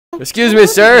Excuse me,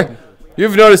 sir.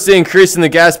 You've noticed the increase in the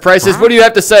gas prices. What do you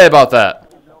have to say about that?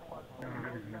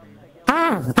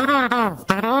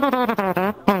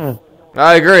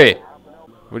 I agree.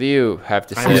 What do you have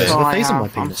to say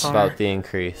about the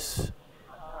increase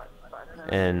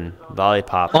in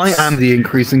lollipops? I am the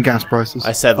increase in gas prices.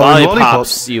 I said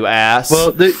lollipops, you ass.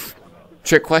 Well,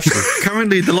 trick question.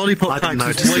 Currently, the lollipop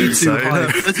tax is way too high.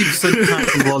 30%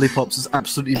 tax on lollipops is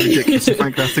absolutely ridiculous. In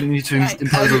fact, I think we need to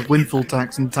impose a windfall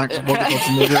tax and tax on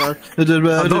lollipops. I'm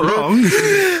not wrong.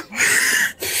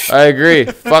 I agree.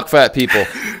 Fuck fat people.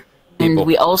 And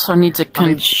we also need to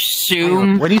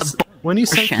consume. When you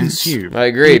say consume, I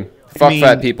agree. Fuck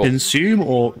fat people. Consume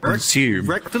or consume?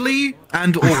 Rectally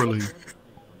and orally.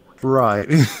 Right.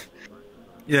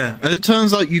 Yeah, and it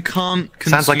turns out you can't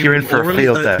consume Sounds like you're in for a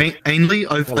field there. anally.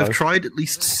 I've tried at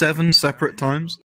least 7 separate times.